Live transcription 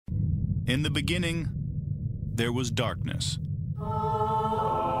In the beginning, there was darkness.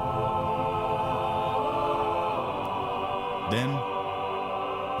 Then,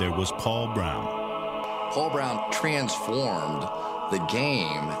 there was Paul Brown. Paul Brown transformed the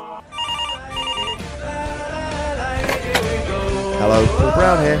game. Hello, Paul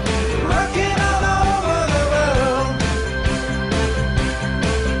Brown here.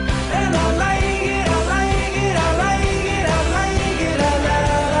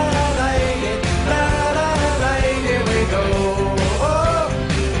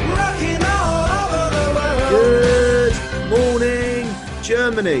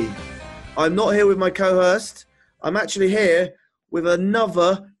 Germany. I'm not here with my co-host. I'm actually here with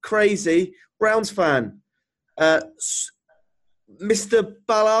another crazy Browns fan. Mr.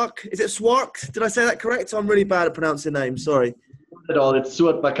 Balak, is it Swark? Did I say that correct? I'm really bad at pronouncing names, sorry. Not at all. It's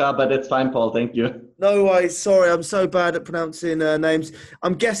Suat Bakar, but it's fine, Paul. Thank you. No worries. Sorry, I'm so bad at pronouncing names.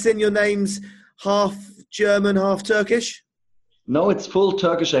 I'm guessing your name's half German, half Turkish? No, it's full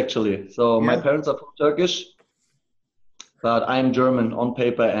Turkish, actually. So Yeah. My parents are full Turkish, but I'm German on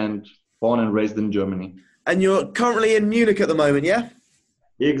paper and born and raised in Germany. And you're currently in Munich at the moment, yeah?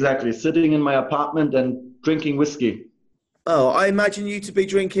 Exactly. Sitting in my apartment and drinking whiskey. Oh, I imagine you to be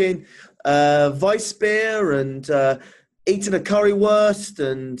drinking Weissbier and eating a currywurst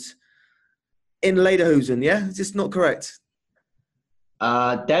and in Lederhosen, yeah? Is this not correct?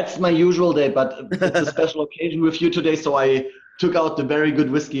 That's my usual day, but it's a special occasion with you today, so I took out the very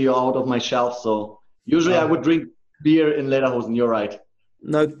good whiskey out of my shelf. So usually I would drink beer in Lederhosen, you're right.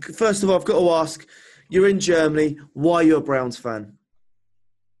 No, first of all, I've got to ask, you're in Germany, why are you a Browns fan?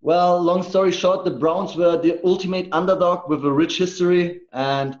 Well, long story short, the Browns were the ultimate underdog with a rich history,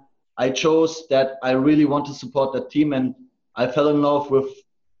 and I chose that I really want to support that team, and I fell in love with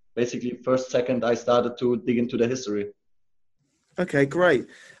basically first second I started to dig into the history. Okay, great.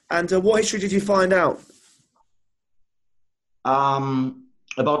 And what history did you find out?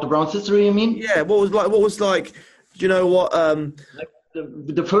 About the Browns' history, you mean? Yeah, what was like, do you know what?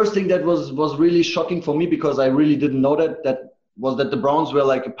 The first thing that was really shocking for me, because I really didn't know that was that the Browns were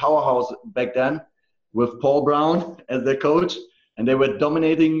like a powerhouse back then with Paul Brown as their coach, and they were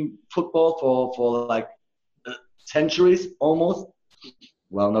dominating football for like centuries almost.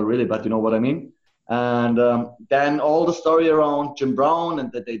 Well, not really, but you know what I mean. And then all the story around Jim Brown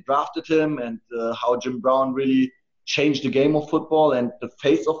and that they drafted him, and how Jim Brown really changed the game of football and the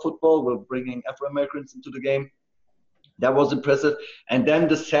face of football with bringing Afro-Americans into the game. That was impressive. And then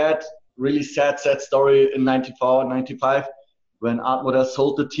the really sad story in 94, 95, when Art Modell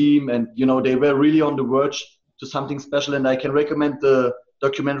sold the team, and, you know, they were really on the verge to something special. And I can recommend the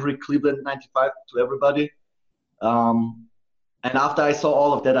documentary Cleveland 95 to everybody. And after I saw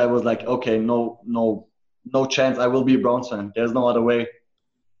all of that, I was like, okay, no chance. I will be a Browns fan. There's no other way.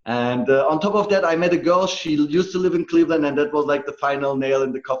 And on top of that, I met a girl. She used to live in Cleveland, and that was like the final nail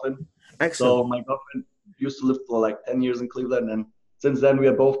in the coffin. Excellent. So my girlfriend used to live for like 10 years in Cleveland, and since then we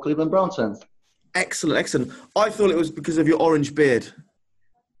are both Cleveland Browns fans. Excellent. I thought it was because of your orange beard.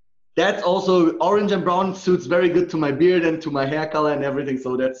 That's also, orange and brown suits very good to my beard and to my hair color and everything,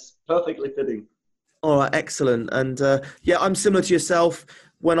 so that's perfectly fitting. All right, excellent. And yeah, I'm similar to yourself.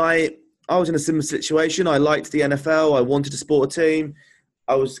 When I was in a similar situation, I liked the NFL. I wanted to support a team.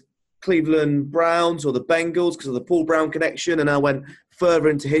 I was Cleveland Browns or the Bengals because of the Paul Brown connection, and I went further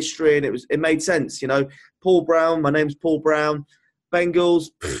into history, and it made sense, you know. Paul Brown, my name's Paul Brown. Bengals,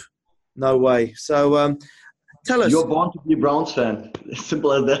 no way. So tell us. You're born to be a Browns fan.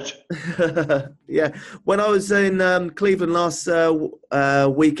 Simple as that. Yeah. When I was in Cleveland last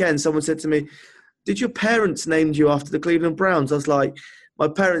weekend, someone said to me, did your parents name you after the Cleveland Browns? I was like, my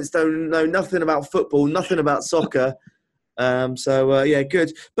parents don't know nothing about football, nothing about soccer. So yeah,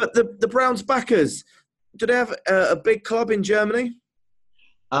 good. But the Browns backers, do they have a big club in Germany?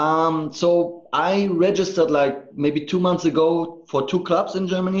 So I registered like maybe 2 months ago for 2 clubs in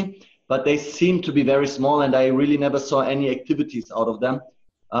Germany, but they seem to be very small, and I really never saw any activities out of them.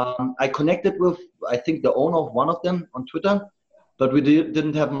 I connected with, I think, the owner of one of them on Twitter, but we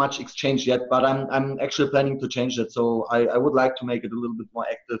didn't have much exchange yet. But I'm actually planning to change that. So I would like to make it a little bit more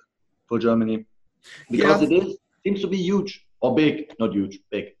active for Germany, because it seems to be huge, or big, not huge,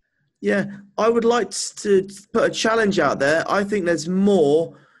 big. Yeah, I would like to put a challenge out there. I think there's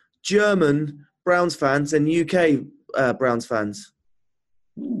more German Browns fans than UK Browns fans.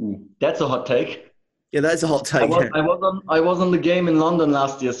 Ooh, that's a hot take. Yeah, that's a hot take. I was on the game in London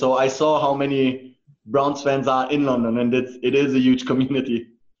last year, so I saw how many Browns fans are in London, and it is a huge community.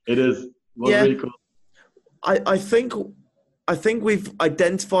 It was really cool. I think we've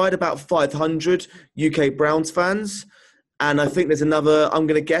identified about 500 UK Browns fans, And I think there's another, I'm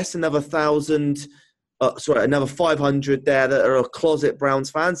going to guess, another 1,000, another 500 there that are closet Browns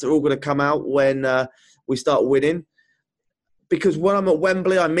fans that are all going to come out when we start winning. Because when I'm at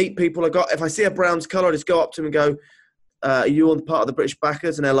Wembley, I meet people. If I see a Browns colour, I just go up to them and go, are you on part of the British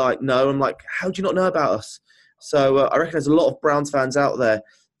backers? And they're like, no. I'm like, how do you not know about us? So I reckon there's a lot of Browns fans out there.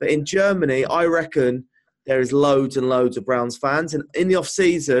 But in Germany, I reckon there is loads and loads of Browns fans. And in the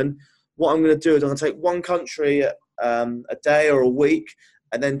off-season, what I'm going to do is I'm going to take one country a day or a week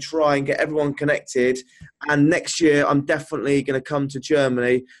and then try and get everyone connected. And next year, I'm definitely going to come to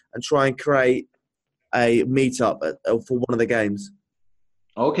Germany and try and create a meetup for one of the games.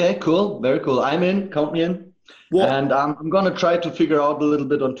 Okay, cool. Very cool. I'm in. Count me in. And I'm going to try to figure out a little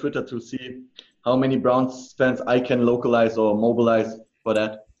bit on Twitter to see how many Browns fans I can localize or mobilize for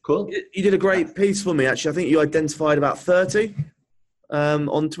that. Cool. You did a great piece for me, actually. I think you identified about 30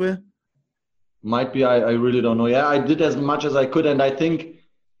 on Twitter. Might be. I really don't know. Yeah, I did as much as I could. And I think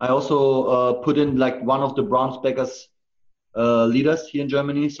I also put in like one of the Browns backers leaders here in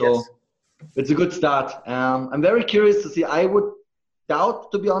Germany. So yes. It's a good start. I'm very curious to see. I would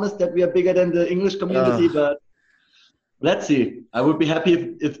doubt, to be honest, that we are bigger than the English community, but let's see. I would be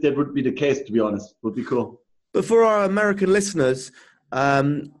happy if that would be the case, to be honest. Would be cool. But for our American listeners,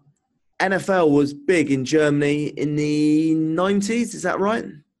 NFL was big in Germany in the 90s. Is that right?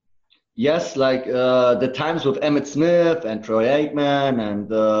 Yes, like the times with Emmitt Smith and Troy Aikman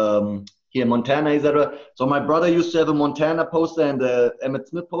and here in Montana, etc. So my brother used to have a Montana poster and the Emmitt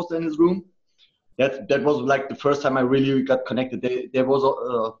Smith poster in his room. That was like the first time I really got connected. There was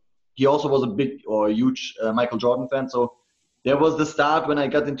he also was a big or huge Michael Jordan fan. So there was the start when I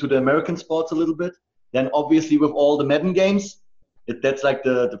got into the American sports a little bit. Then obviously with all the Madden games, that's like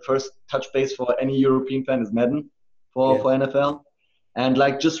the first touch base for any European fan is Madden for NFL. And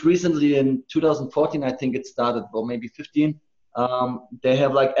like just recently in 2014, I think it started, or maybe 15, they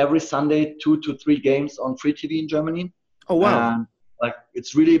have like every Sunday 2 to 3 games on free TV in Germany. Oh, wow. And like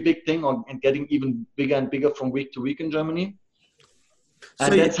it's really a big thing and getting even bigger and bigger from week to week in Germany.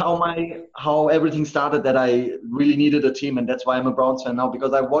 And that's how everything started, that I really needed a team. And that's why I'm a Browns fan now,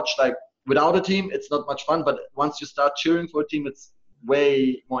 because I watched like without a team, it's not much fun. But once you start cheering for a team, it's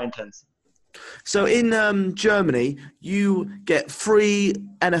way more intense. So in Germany, you get free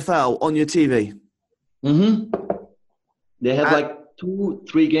NFL on your TV. Mm-hmm. They have like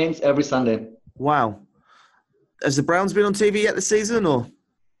 2-3 games every Sunday. Wow. Has the Browns been on TV yet this season, or?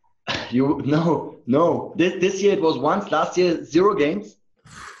 No. This year it was once. Last year, 0 games.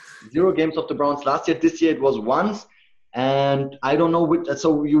 0 games of the Browns last year. This year it was once. And I don't know which.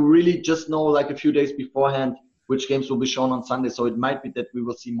 So you really just know like a few days beforehand which games will be shown on Sunday. So it might be that we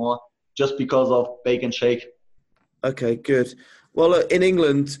will see more just because of bake and shake. Okay, good. Well, in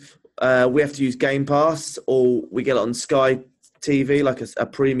England, we have to use Game Pass, or we get it on Sky TV, like a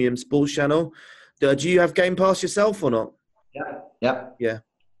premium sports channel. Do you have Game Pass yourself or not? Yeah.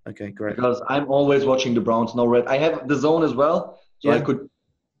 Okay, great. Because I'm always watching the Browns. I have the Zone as well, so I could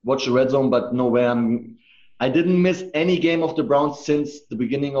watch the Red Zone, but no way. I didn't miss any game of the Browns since the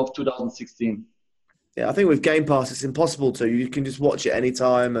beginning of 2016. Yeah, I think with Game Pass, it's impossible to. You can just watch it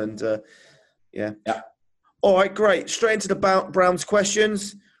anytime, and yeah. All right, great. Straight into the Browns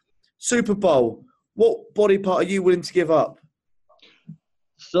questions. Super Bowl. What body part are you willing to give up?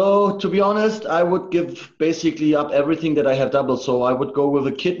 So, to be honest, I would give basically up everything that I have doubled. So I would go with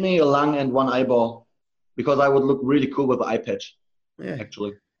a kidney, a lung, and 1 eyeball, because I would look really cool with an eye patch. Yeah,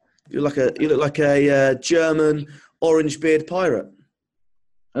 actually. You look like a German orange-beard pirate.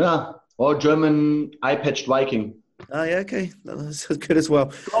 Yeah, or German eye-patched Viking. Oh, yeah, okay. That's good as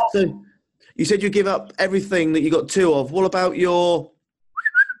well. So you said you give up everything that you got 2 of. What about your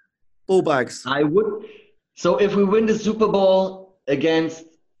ball bags? I would. So if we win the Super Bowl against,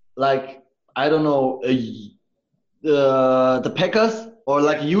 like, I don't know, the Packers or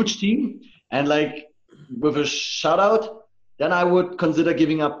like a huge team, and like with a shutout, then I would consider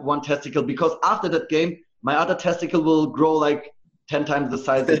giving up 1 testicle, because after that game, my other testicle will grow like 10 times the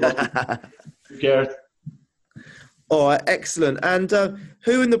size. Who cares? All right, excellent. And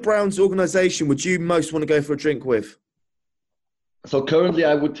who in the Browns organization would you most want to go for a drink with? So currently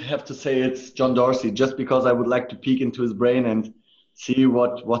I would have to say it's John Dorsey, just because I would like to peek into his brain and see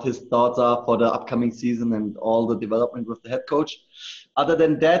what his thoughts are for the upcoming season and all the development with the head coach. Other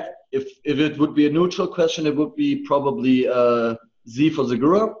than that, if it would be a neutral question, it would be probably Z for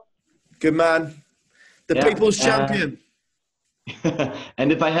Segura. Good man. The people's champion.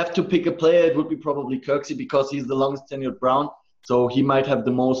 And if I have to pick a player, it would be probably Kirksey, because he's the longest tenured Brown. So he might have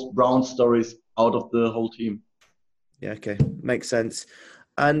the most Brown stories out of the whole team. Yeah, okay. Makes sense.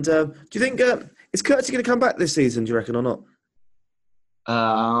 And do you think, is Kirksey going to come back this season, do you reckon, or not?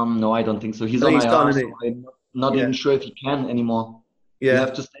 No, I don't think so. He's No, on he's done, IR, isn't so I'm not Yeah. even sure if he can anymore. You Yeah.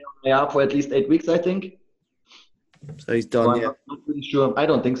 have to stay on IR for at least 8 weeks, I think. So he's So done. I'm Yeah. not really sure. I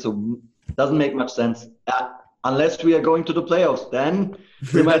don't think so. Doesn't make much sense. Unless we are going to the playoffs, then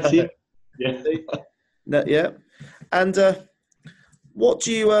we might see. Yeah. No, yeah. And what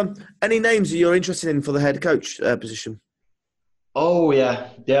do you? Any names that you're interested in for the head coach position? Oh yeah,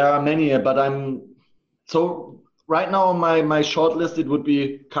 there are many, but so right now on my short list it would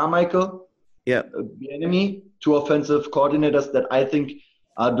be Carmichael, Yeah. Bieniemy, two offensive coordinators that I think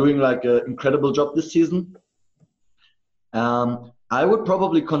are doing like an incredible job this season. I would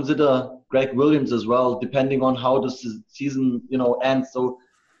probably consider Greg Williams as well, depending on how the season ends. So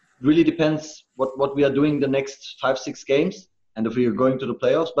it really depends what we are doing the next 5-6 games and if we are going to the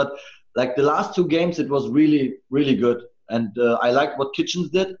playoffs. But like the last 2 games, it was really really good. And I like what Kitchens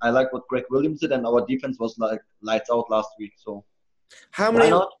did. I like what Greg Williams did, and our defense was like lights out last week. So How why many?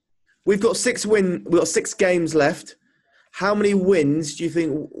 not? We've got 6 win. We've got 6 games left. How many wins do you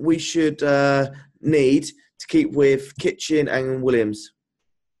think we should need to keep with Kitchen and Williams?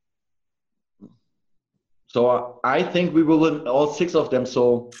 So I think we will win all 6 of them.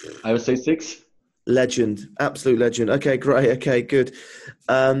 So I would say 6. Legend, absolute legend. Okay, great. Okay, good.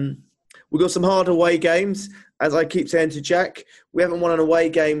 We've got some hard away games. As I keep saying to Jack, we haven't won an away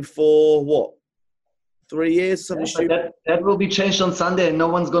game for what, 3 years? Something Yeah, but stupid. that will be changed on Sunday, and no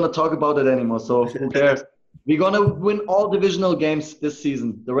one's gonna talk about it anymore. So who cares? We're gonna win all divisional games this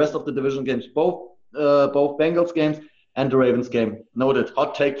season. The rest of the division games, both Bengals games and the Ravens game. Noted.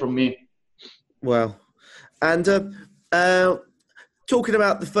 Hot take from me. Wow. And talking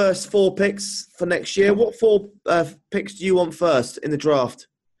about the first 4 picks for next year, what 4 picks do you want first in the draft?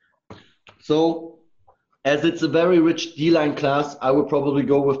 So, as it's a very rich D-line class, I would probably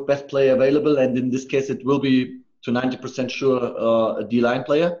go with best player available, and in this case, it will be to 90% sure a D-line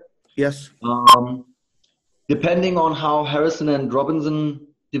player. Yes. Depending on how Harrison and Robinson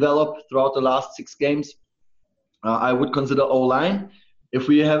develop throughout the last 6 games, I would consider O-line. If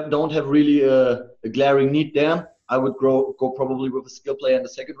we don't have really a glaring need there, I would go probably with a skill player in the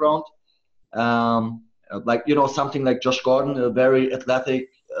second round. Something like Josh Gordon, a very athletic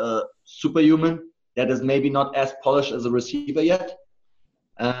superhuman that is maybe not as polished as a receiver yet.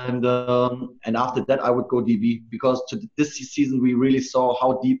 And after that, I would go DB, because this season we really saw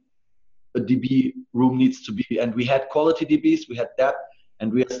how deep a DB room needs to be. And we had quality DBs, we had depth,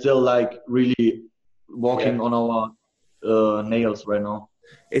 and we are still like really walking on our nails right now.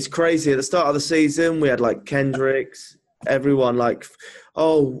 It's crazy. At the start of the season, we had like Kendricks, everyone like,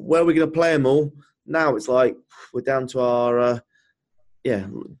 oh, where are we going to play them all? Now it's like we're down to our,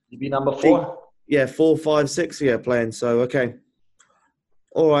 DB number 4. Yeah, 4, 5, 6 playing. So, okay.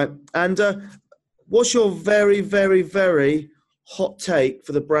 All right. And what's your very, very, very hot take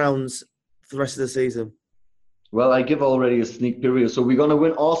for the Browns for the rest of the season? Well, I give already a sneak preview. So we're going to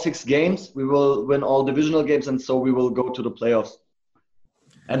win all 6 games. We will win all divisional games, and so we will go to the playoffs.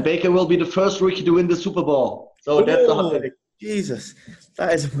 And Baker will be the first rookie to win the Super Bowl. So that's a hot take. Jesus,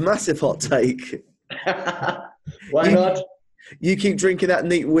 that is a massive hot take. Why not? You keep drinking that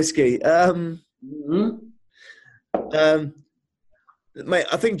neat whiskey. Mate,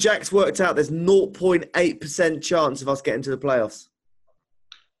 I think Jack's worked out there's 0.8% chance of us getting to the playoffs.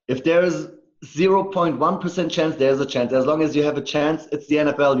 If there is 0.1% chance, there's a chance. As long as you have a chance, it's the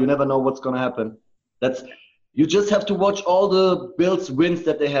NFL. You never know what's going to happen. You just have to watch all the Bills wins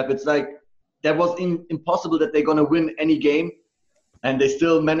that they have. It's like that was impossible that they're going to win any game, and they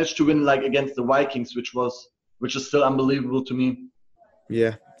still managed to win like against the Vikings, which is still unbelievable to me.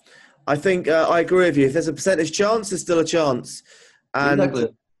 Yeah. I think I agree with you. If there's a percentage chance, there's still a chance. And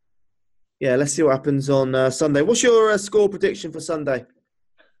exactly. Yeah, let's see what happens on Sunday. What's your score prediction for Sunday?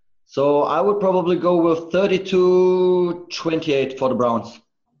 So I would probably go with 32-28 for the Browns.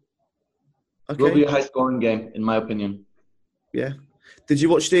 Okay. It will be a high-scoring game, in my opinion. Yeah. Did you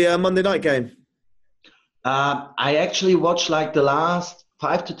watch the Monday night game? I actually watched like the last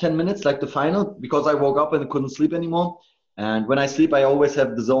 5 to 10 minutes, like the final, because I woke up and couldn't sleep anymore. And when I sleep, I always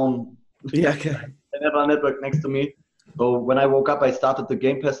have the zone. Yeah, okay. I never have a network next to me. So when I woke up, I started the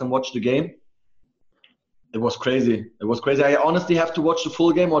Game Pass and watched the game. It was crazy. I honestly have to watch the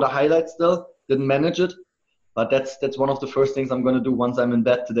full game or the highlights still. Didn't manage it. But that's one of the first things I'm going to do once I'm in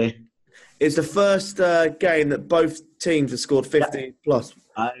bed today. It's the first game that both teams have scored 50 plus.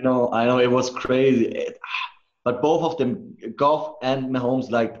 I know. It was crazy. But both of them, Goff and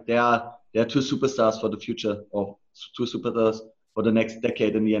Mahomes, like they are 2 superstars for the future, or 2 superstars for the next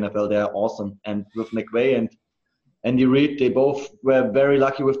decade in the NFL. They are awesome. And with McVay and Andy Reid, they both were very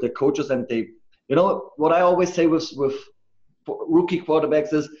lucky with their coaches. And they, what I always say with rookie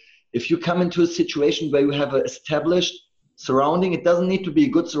quarterbacks is if you come into a situation where you have an established surrounding, it doesn't need to be a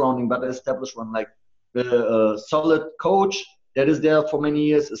good surrounding, but an established one, like a solid coach that is there for many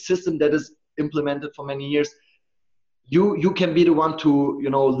years, a system that is implemented for many years. You can be the one to,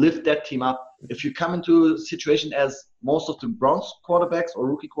 lift that team up. If you come into a situation as most of the Browns quarterbacks or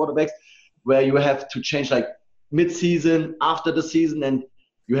rookie quarterbacks, where you have to change like mid-season, after the season, and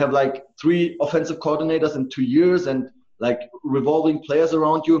you have like 3 offensive coordinators in 2 years and like revolving players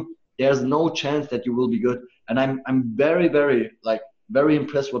around you, there's no chance that you will be good. And I'm very, very, very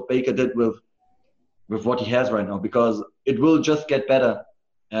impressed what Baker did with what he has right now, because it will just get better.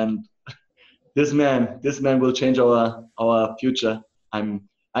 And this man will change our future.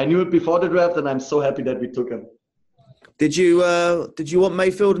 I knew it before the draft, and I'm so happy that we took him. Did you want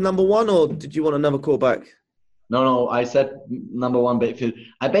Mayfield number 1, or did you want another quarterback? No, I said number 1 Mayfield.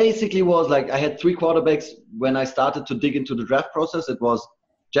 I basically was like, I had 3 quarterbacks when I started to dig into the draft process. It was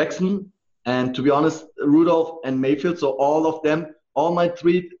Jackson, and to be honest, Rudolph and Mayfield. So all my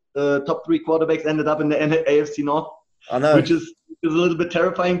 3 top 3 quarterbacks ended up in the AFC North. I know. Which is a little bit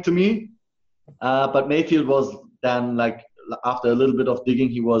terrifying to me. But Mayfield was then, like, after a little bit of digging,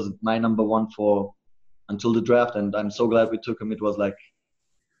 he was my number 1 until the draft, and I'm so glad we took him. It was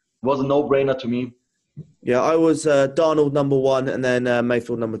a no-brainer to me. Yeah, I was Darnold number 1, and then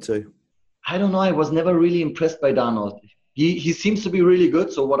Mayfield number 2. I don't know. I was never really impressed by Darnold. He seems to be really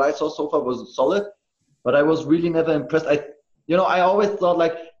good. So what I saw so far was solid, but I was really never impressed. I always thought,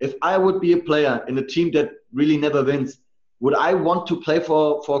 like, if I would be a player in a team that really never wins, would I want to play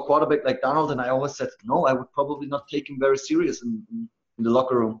for a quarterback like Darnold? And I always said no. I would probably not take him very serious in the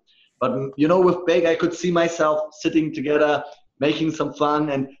locker room. But with Baker, I could see myself sitting together, making some fun,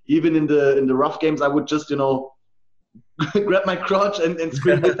 and even in the rough games, I would just grab my crotch and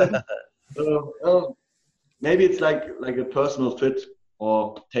scream with them. Maybe it's like a personal fit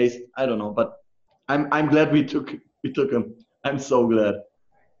or taste. I don't know, but I'm glad we took him. I'm so glad.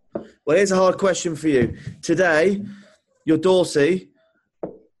 Well, here's a hard question for you today. You're Dorsey.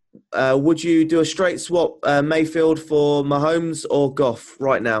 Would you do a straight swap Mayfield for Mahomes or Goff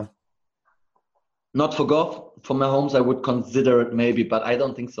right now? Not for Goff. For Mahomes, I would consider it maybe, but I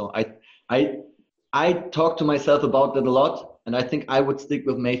don't think so. I talk to myself about that a lot, and I think I would stick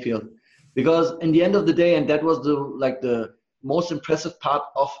with Mayfield, because in the end of the day, and that was the most impressive part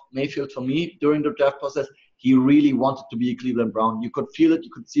of Mayfield for me during the draft process, he really wanted to be a Cleveland Brown. You could feel it, you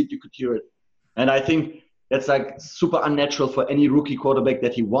could see it, you could hear it. And I think that's like super unnatural for any rookie quarterback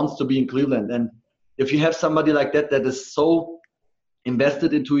that he wants to be in Cleveland. And if you have somebody like that is so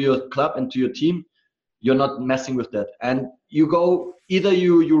invested into your club and to your team, you're not messing with that. And you go, either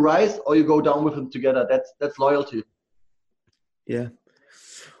you rise or you go down with him together. That's loyalty. Yeah.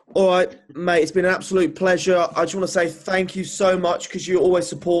 All right, mate, it's been an absolute pleasure. I just want to say thank you so much, because you always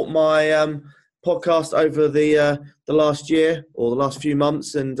support my podcast over the last year or the last few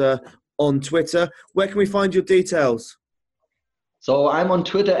months, and on Twitter. Where can we find your details? So I'm on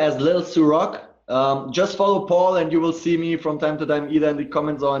Twitter as Lil Surok. Just follow Paul and you will see me from time to time, either in the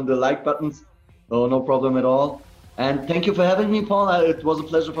comments or in the like buttons. So no problem at all. And thank you for having me, Paul. It was a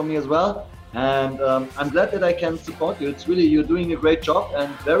pleasure for me as well. And I'm glad that I can support you. It's really, you're doing a great job,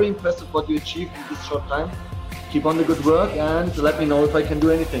 and very impressive what you achieved in this short time. Keep on the good work, and let me know if I can do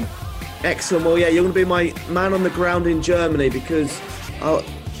anything. Excellent. Well, yeah, you're going to be my man on the ground in Germany, because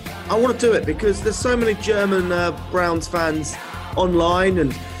I want to do it, because there's so many German Browns fans online.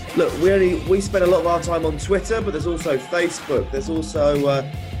 And look, we spend a lot of our time on Twitter, but there's also Facebook. There's also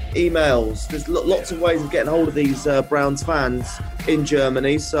emails. There's lots of ways of getting hold of these Browns fans in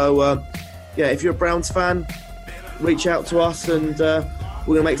Germany. So, yeah, if you're a Browns fan, reach out to us, and we're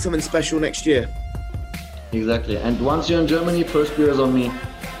going to make something special next year. Exactly. And once you're in Germany, first beer is on me.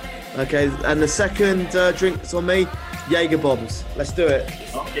 Okay, and the second drink is on me, Jaeger bombs. Let's do it.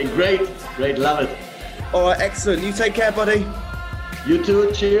 Okay, great, love it. All right, excellent. You take care, buddy. You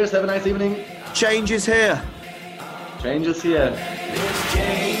too. Cheers. Have a nice evening. Change is here. Change is here. There's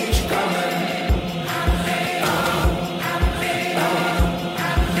change coming.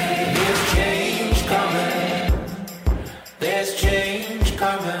 There's change coming. There's change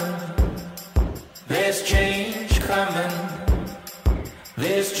coming. There's change coming.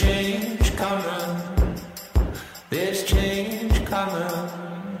 There's change.